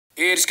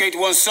Here to skate to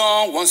one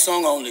song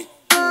only. So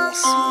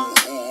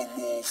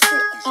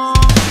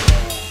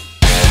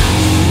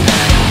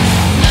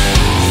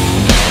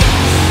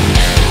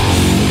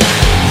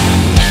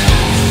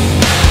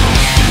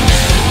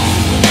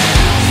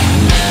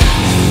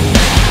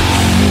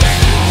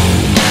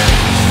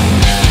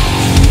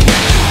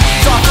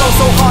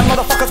hard,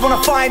 motherfuckers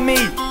wanna find me.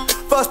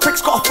 First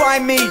prick's gotta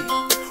find me.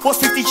 What's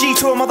 50G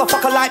to a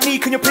motherfucker like me?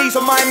 Can you please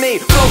remind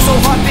me? Flow so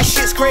hard, this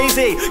shit's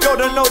crazy. Y'all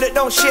don't know that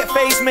don't shit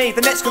faze me.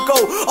 The next could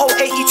go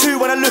 082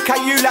 when I look at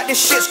you like this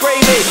shit's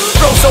gravy.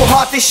 Flow so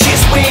hard, this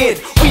shit's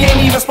weird. We ain't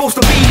even supposed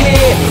to be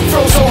here.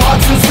 Flow so hard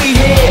since we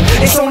here.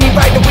 It's only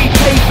right that we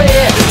play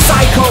fair.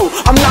 Psycho,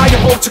 I'm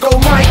liable to go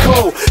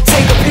Michael.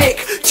 Take a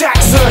pick,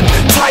 Jackson,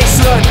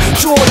 Tyson,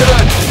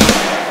 Jordan.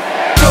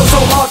 Flow so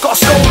hard, got a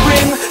stone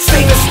ring,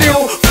 stainless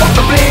steel, fuck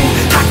the bling.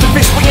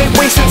 Hacktivist, we ain't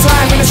wasting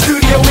time in the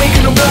studio,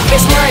 making them walk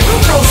this line.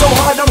 Flow so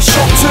hard, I'm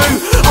shocked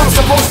too. I'm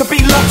supposed to be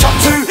locked up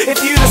too.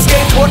 If you'd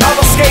escaped what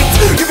others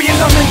escaped, you'd be in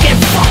London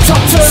getting fucked up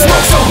too.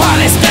 Smoke so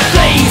hard, let's get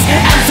blaze.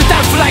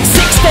 Amsterdam for like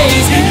 6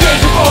 days.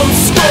 Jaeger bombs,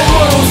 score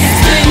models,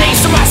 spilling names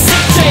for my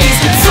sick days.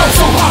 Flow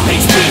so hard,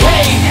 bitch,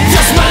 behave.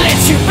 Just might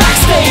let you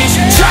backstage.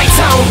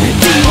 Tri-town,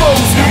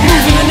 D-Rose,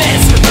 moving the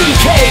nets,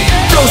 BK.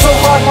 Flow so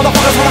hard,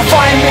 motherfuckers wanna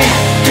find me.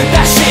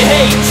 That shit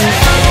hate.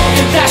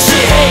 That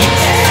shit hate.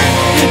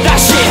 That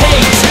shit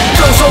hate.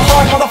 Flow so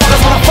hard,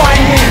 motherfuckers wanna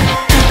find me.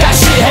 That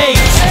shit hate.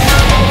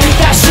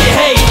 That shit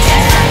hate.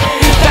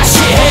 That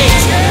shit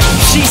hate.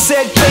 She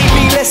said,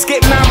 baby, let's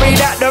get married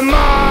at the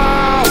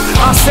mall.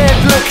 I said,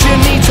 look, you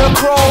need to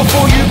crawl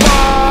before you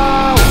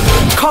bow.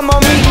 Come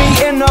on, meet me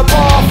in the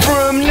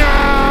bathroom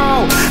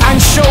now and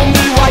show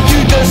me why you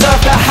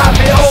deserve to have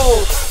it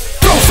all.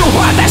 Flow so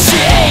hard, that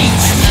shit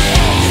hate.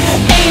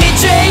 Ain't it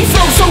Jay?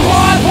 Flow so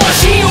hard, what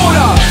she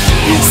order?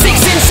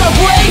 6-inch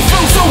Subway,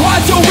 flow so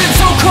hard, your ribs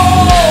so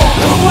cold.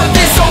 What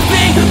this whole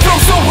thing? Flow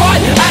so hard,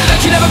 act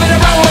like you never been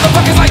around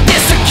motherfuckers like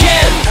this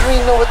again. I don't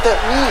even know what that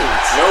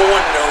means. No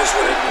one knows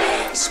what it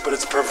means, but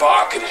it's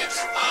provocative.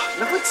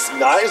 No, it's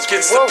not. It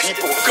gets the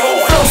people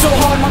going. Flow so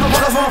hard,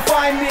 motherfuckers wanna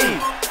find me.